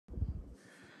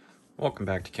Welcome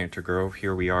back to Canter Grove.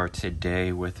 Here we are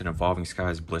today with an Evolving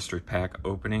Skies blister pack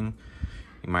opening.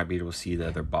 You might be able to see the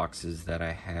other boxes that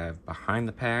I have behind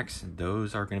the packs.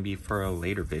 Those are going to be for a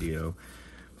later video.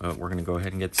 But we're going to go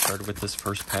ahead and get started with this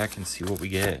first pack and see what we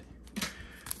get.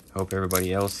 Hope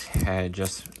everybody else had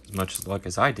just as much luck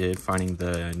as I did finding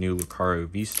the new Lucario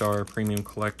V-Star Premium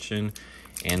Collection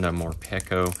and a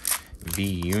Morpeko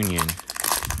V-Union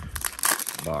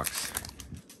box.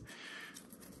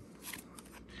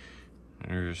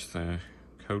 There's the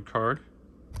code card.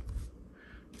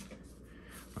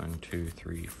 1, 2,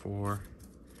 3, 4.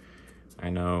 I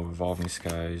know Evolving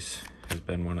Skies has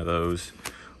been one of those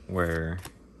where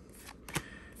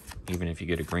even if you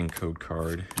get a green code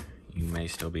card, you may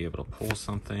still be able to pull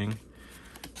something.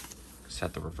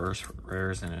 Set the reverse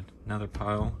rares in another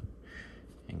pile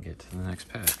and get to the next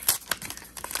pack.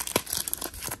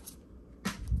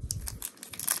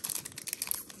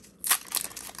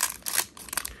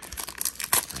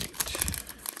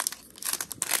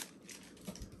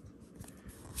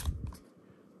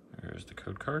 There's the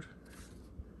code card.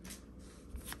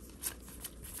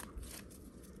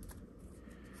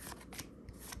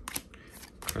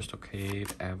 Crystal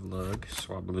Cave, Avlug,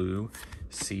 Swablu,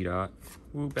 Seedot,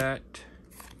 Woobat,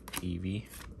 Eevee,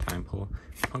 Timepole,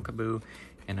 Punkaboo,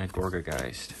 and a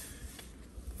Gorgageist.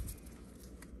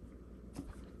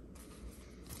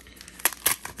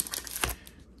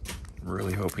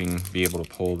 Really hoping to be able to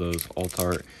pull those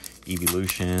Alt-Art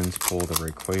Evolutions, pull the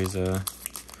Rayquaza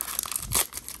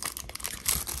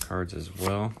cards as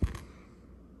well.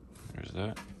 There's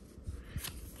that.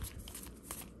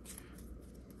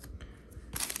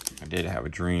 I did have a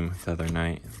dream the other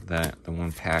night that the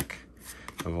one pack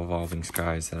of Evolving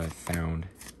Skies that I found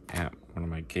at one of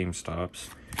my GameStops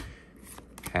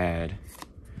had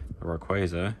the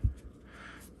Rayquaza,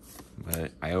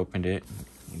 but I opened it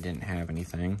and didn't have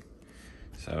anything.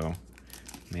 So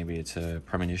maybe it's a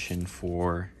premonition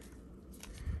for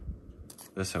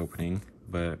this opening,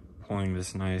 but pulling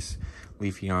this nice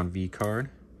Leafeon V card.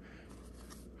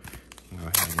 Go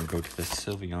ahead and go to the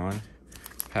Sylveon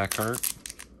pack art.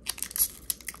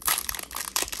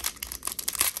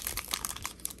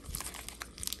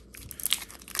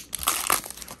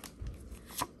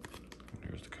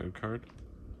 There's the code card.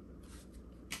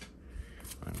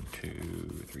 1,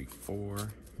 2, 3, 4. Get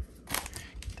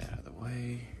that out of the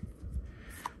way.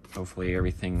 Hopefully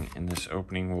everything in this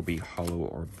opening will be hollow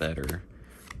or better.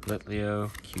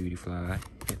 Litleo, Cutiefly,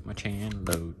 Hitmonchan,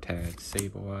 Lotad,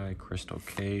 Sableye, Crystal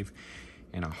Cave,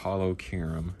 and a hollow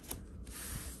Kyurem.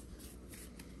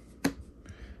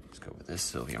 Let's go with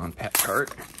this Sylveon pack card.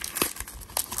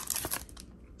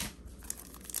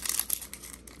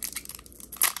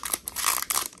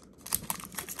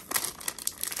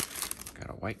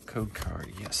 Got a white code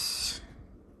card, yes.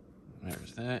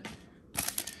 There's that.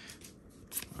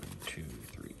 1, 2,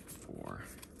 3, 4.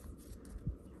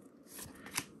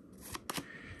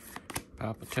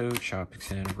 Palpitoad,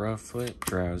 Sharpixin, Rufflet,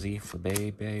 Drowsy,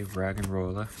 Flabébé,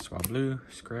 Raggenrola, Swablu,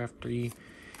 Scrafty,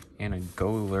 and a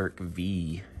Golurk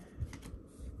V.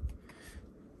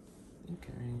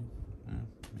 Okay,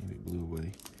 maybe Blue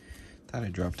Woody. Thought I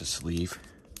dropped a sleeve,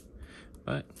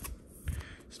 but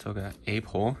still got a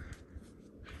pull.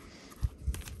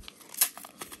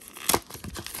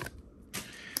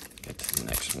 Get to the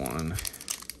next one.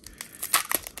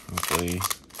 Hopefully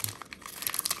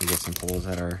we get some pulls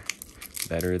that are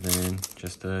better than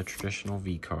just a traditional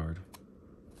V card.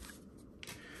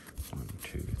 1,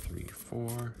 2, 3,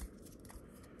 4.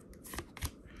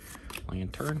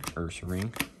 Lantern,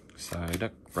 Ursaring,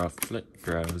 Psyduck, Rufflet,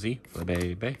 Drowsy,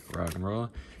 Flabébé, Roggenrola,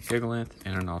 Gigalith,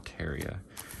 and an Altaria.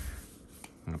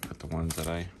 I'm gonna put the ones that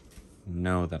I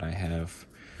know that I have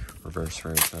reverse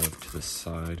rares of to the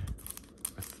side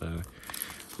with the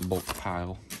bulk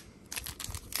pile.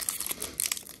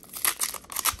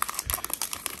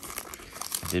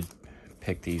 Did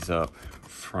pick these up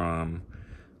from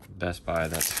Best Buy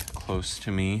that's close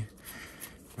to me.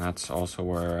 That's also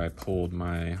where I pulled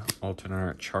my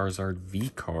alternate Charizard V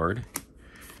card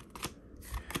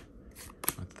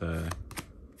with the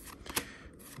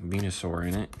Venusaur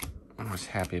in it. I was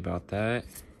happy about that.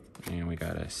 And we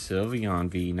got a Sylveon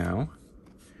V now.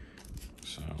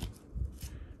 So,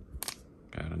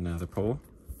 got another pull.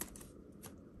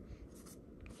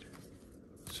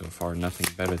 So far, nothing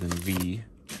better than V.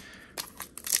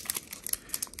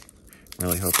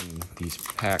 Really hoping these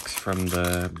packs from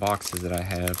the boxes that I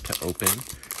have to open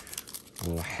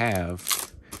will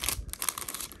have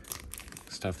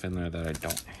stuff in there that I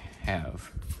don't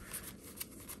have.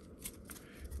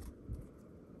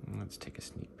 Let's take a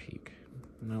sneak peek.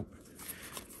 Nope.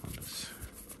 I'll just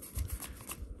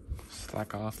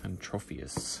Slakoth and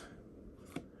Trophius.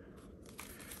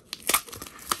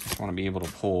 want to be able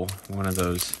to pull one of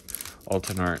those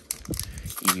alternate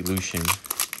evolution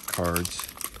cards,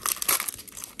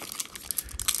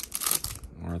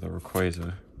 or the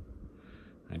Rayquaza.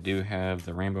 I do have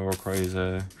the Rainbow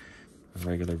Rayquaza, the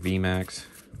regular VMAX,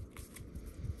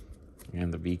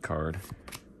 and the V card,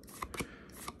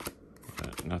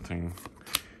 but nothing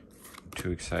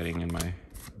too exciting in my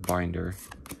binder.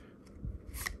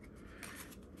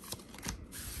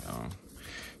 So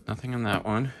nothing on that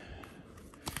one.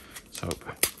 Let's hope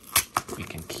we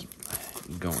can keep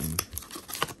going.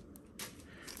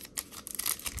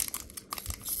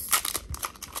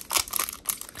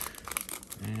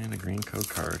 And a green code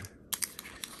card.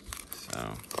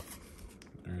 So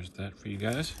there's that for you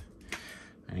guys.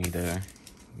 I need to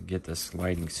get this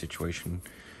lighting situation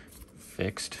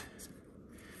fixed.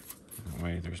 That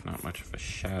way there's not much of a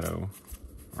shadow,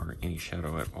 or any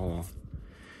shadow at all.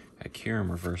 A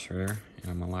Kyurem reverse rare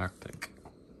and a Malactic.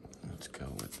 Let's go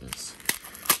with this.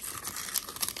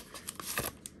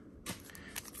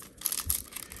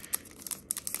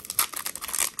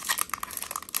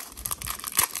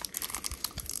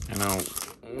 I know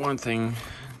one thing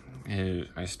is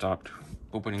I stopped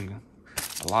opening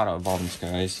a lot of Evolving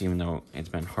Skies, even though it's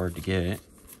been hard to get,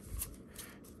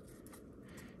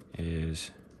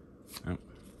 is and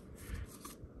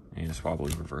a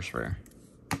Swablu reverse rare.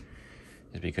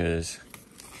 Is because,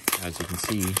 as you can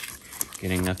see,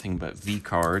 getting nothing but V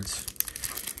cards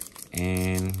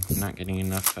and not getting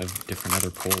enough of different other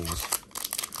pulls.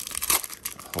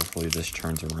 Hopefully this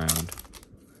turns around.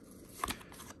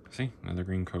 See, another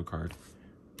green code card.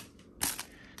 1,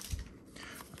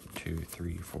 2,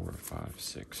 3, 4, 5,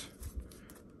 6.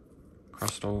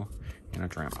 Crustle and a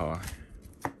Drampa.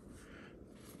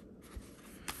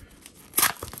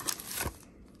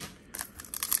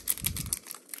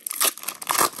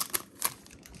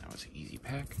 That was an easy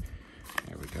pack.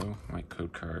 There we go. My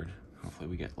code card. Hopefully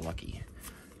we get lucky.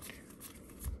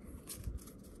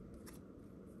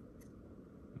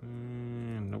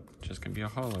 Nope, just gonna be a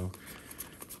holo.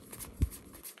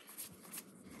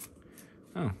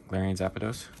 Oh, Galarian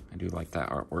Zapdos. I do like that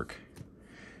artwork.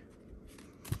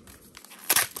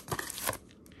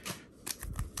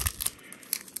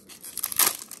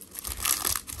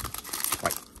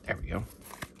 Right, there we go.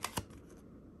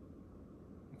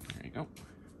 There you go.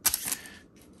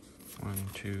 1,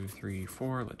 2, 3,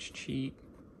 4. Let's cheat.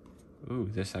 Ooh,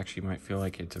 this actually might feel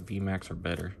like it's a VMAX or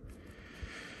better.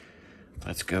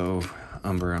 Let's go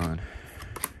Umbreon.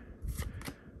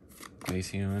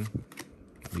 Glaceon.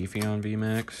 Leafeon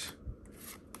VMAX,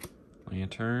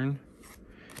 Lantern,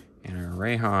 and a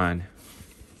Rayhan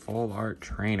Full Art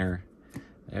Trainer.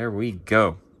 There we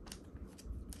go.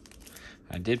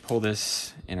 I did pull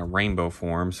this in a rainbow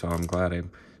form, so I'm glad I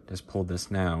just pulled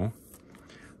this now.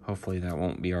 Hopefully that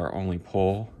won't be our only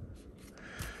pull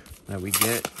that we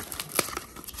get.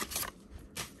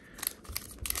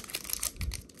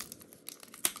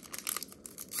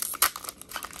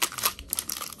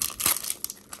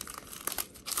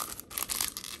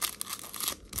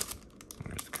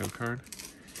 Code card.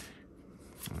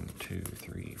 1, 2,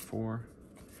 3, 4.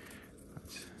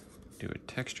 Let's do a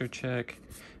texture check.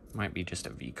 Might be just a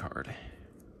V card.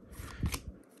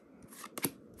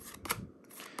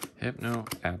 Hypno,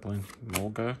 Applin,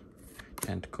 Molga,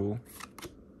 Tentacool,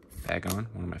 Bagon,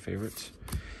 one of my favorites,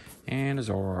 and a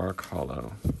Zoroark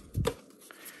Holo.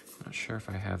 Not sure if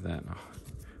I have that in a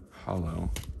holo.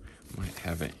 Might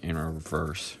have it in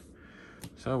reverse.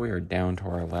 So we are down to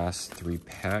our last 3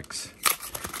 packs.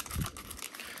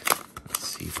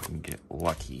 See if we can get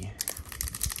lucky.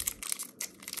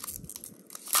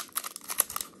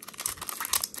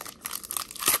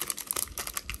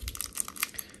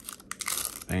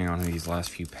 Depending on these last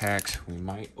few packs, we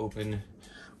might open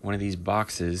one of these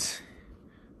boxes.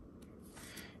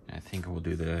 And I think we'll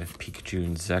do the Pikachu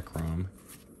and Zekrom.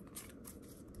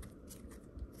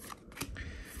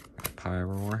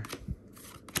 Pyroar.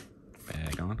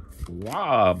 Bagon.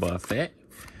 Wobbuffet.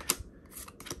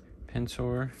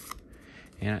 Pinsir.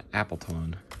 And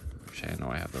Appleton. Actually, I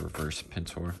know I have the reverse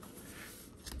Pinsir.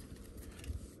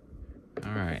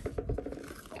 Alright.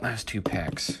 Last 2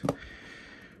 packs.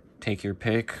 Take your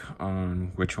pick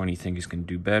on which one you think is going to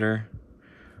do better.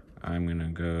 I'm going to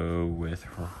go with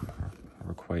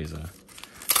Rayquaza.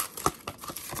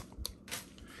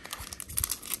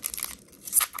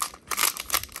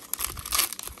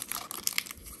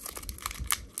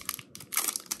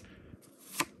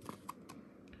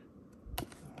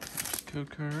 Code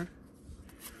card.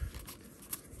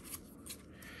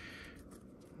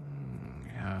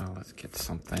 Yeah, let's get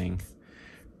something.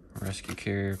 Rescue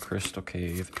Carrier, Crystal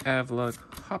Cave, Avlug,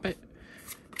 Hoppet,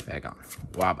 Bagon,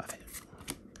 Wobbuffet.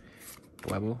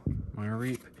 Dwebble, Maya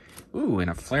Reap. Ooh, and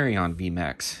a Flareon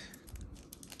VMAX.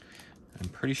 I'm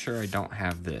pretty sure I don't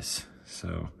have this,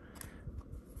 so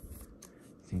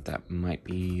I think that might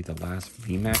be the last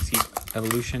VMAX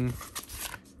evolution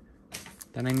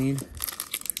that I need.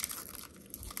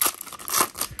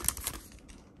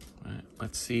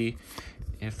 Let's see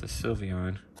if the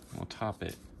Sylveon will top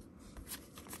it.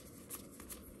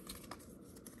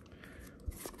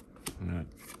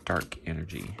 Dark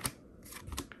Energy.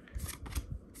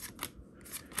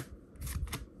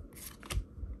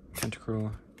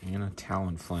 Tentacruel and a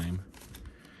Talonflame.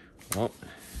 Well,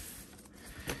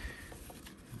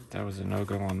 that was a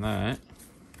no-go on that.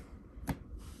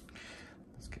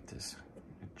 Let's get this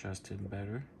adjusted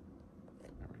better.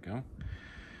 There we go.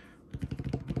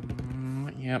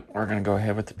 Yep, we're gonna go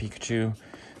ahead with the Pikachu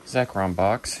Zekrom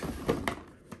box.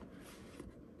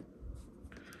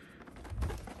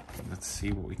 Let's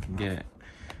see what we can get.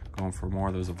 Going for more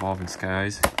of those Evolving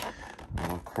Skies.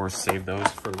 We'll of course save those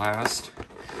for last.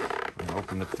 I'm gonna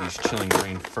open up these Chilling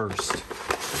Reign first.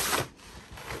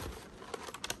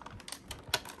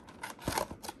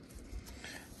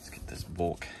 Let's get this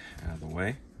bulk out of the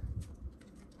way.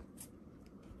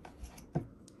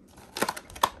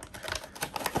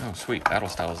 Oh sweet, Battle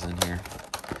Styles in here.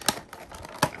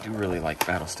 I do really like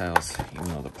Battle Styles, even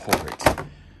though the pull rates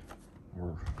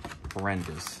were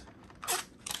horrendous.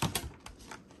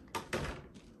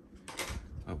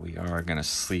 But we are gonna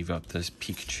sleeve up this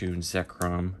Pikachu and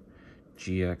Zekrom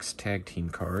GX Tag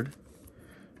Team card.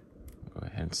 Go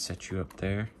ahead and set you up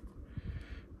there.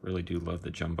 Really do love the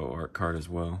Jumbo Art card as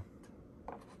well.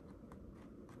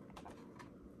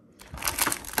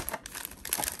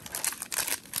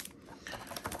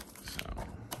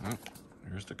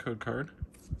 There's the code card.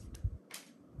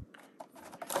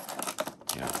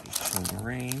 Yeah, Chilling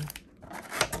Reign.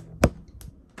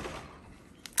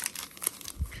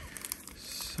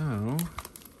 So,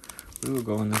 we will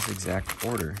go in this exact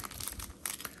order.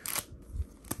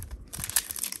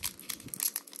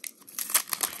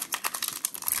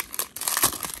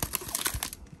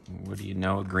 What do you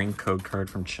know? A green code card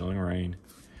from Chilling Reign.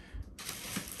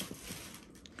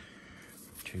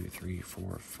 2, 3,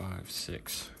 4, 5,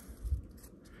 6.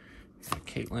 A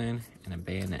Caitlyn and a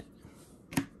Bayonet.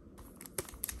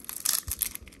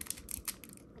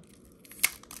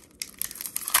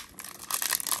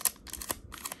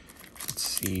 Let's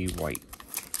see, white.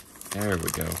 There we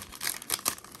go.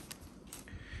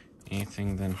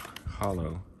 Anything then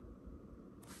hollow.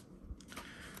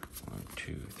 1,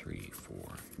 2, 3, 4.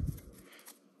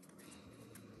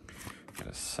 Got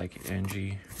a Psychic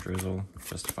Energy, Drizzle,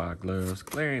 Justified Gloves,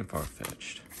 Galarian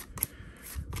Farfetch'd.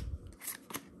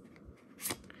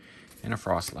 And a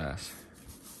Frostlass.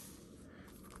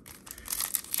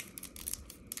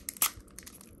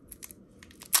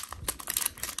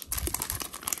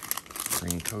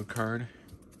 Green code card.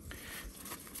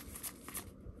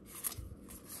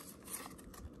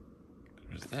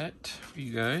 There's that for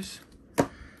you guys.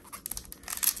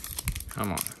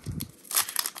 Come on.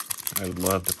 I would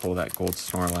love to pull that gold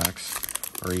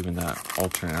Snorlax or even that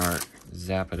alternate art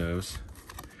Zapdos.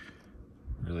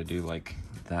 Really do like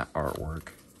that artwork.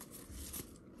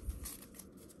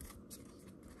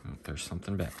 Oh, there's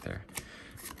something back there.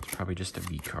 It's probably just a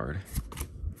V card.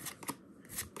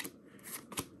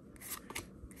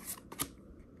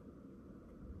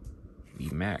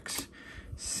 VMAX.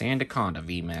 Sandaconda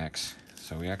VMAX.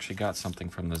 So we actually got something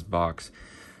from this box.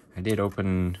 I did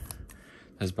open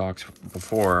this box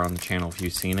before on the channel if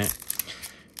you've seen it.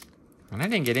 And I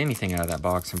didn't get anything out of that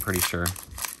box, I'm pretty sure.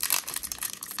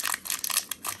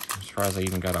 I'm surprised I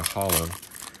even got a holo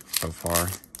so far.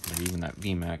 But even that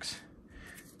VMAX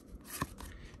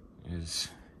is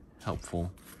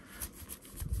helpful.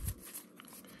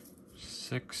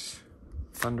 6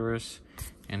 Thundurus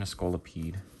and a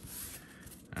Scolipede.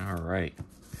 Alright,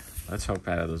 let's hope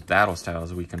out of those Battle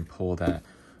Styles we can pull that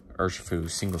Urshifu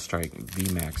Single Strike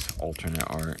VMAX alternate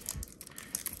art.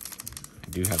 I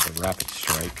do have the Rapid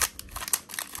Strike.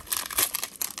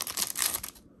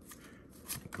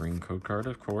 Green code card,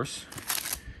 of course.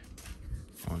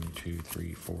 1, 2,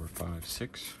 3, 4, 5,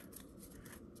 6.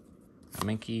 A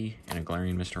Minky and a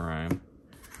Galarian Mr. Rime.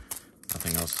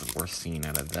 Nothing else is worth seeing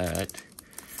out of that.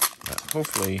 But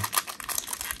hopefully,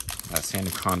 that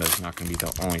Sandaconda is not going to be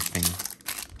the only thing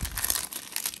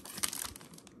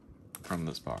from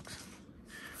this box.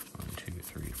 1, 2,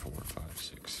 3, 4, 5,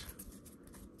 6.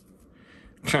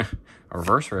 A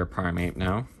reverse rare Primeape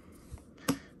now.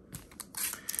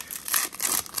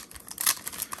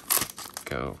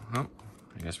 Go. Oh,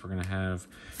 I guess we're going to have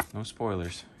no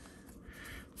spoilers.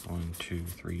 1, 2,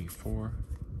 3, 4.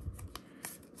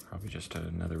 Probably just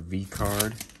another V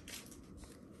card.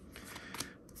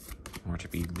 Watch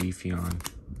it be Leafy on.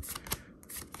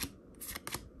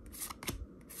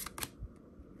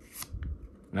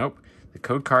 Nope, the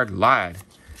code card lied.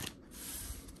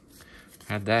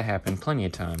 Had that happen plenty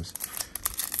of times.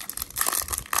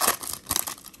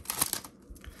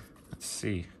 Let's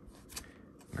see.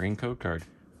 Green code card.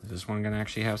 Is this one gonna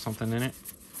actually have something in it?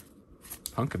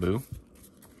 Punkaboo.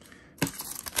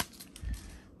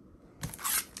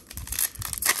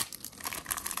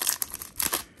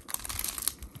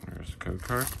 There's a code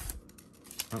card.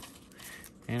 Oh,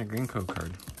 and a green code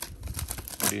card.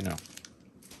 What do you know?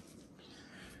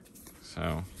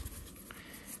 So,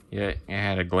 yeah, it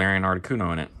had a Galarian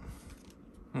Articuno in it.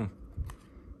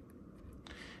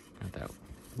 Got that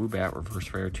Woobat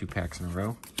reverse rare 2 packs in a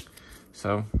row.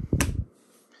 So,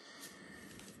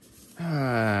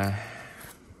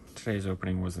 today's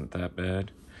opening wasn't that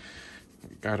bad.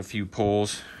 Got a few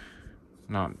pulls.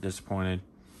 Not disappointed.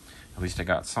 At least I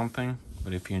got something.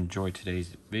 But if you enjoyed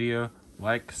today's video,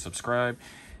 like, subscribe,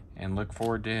 and look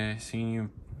forward to seeing you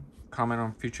comment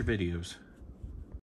on future videos.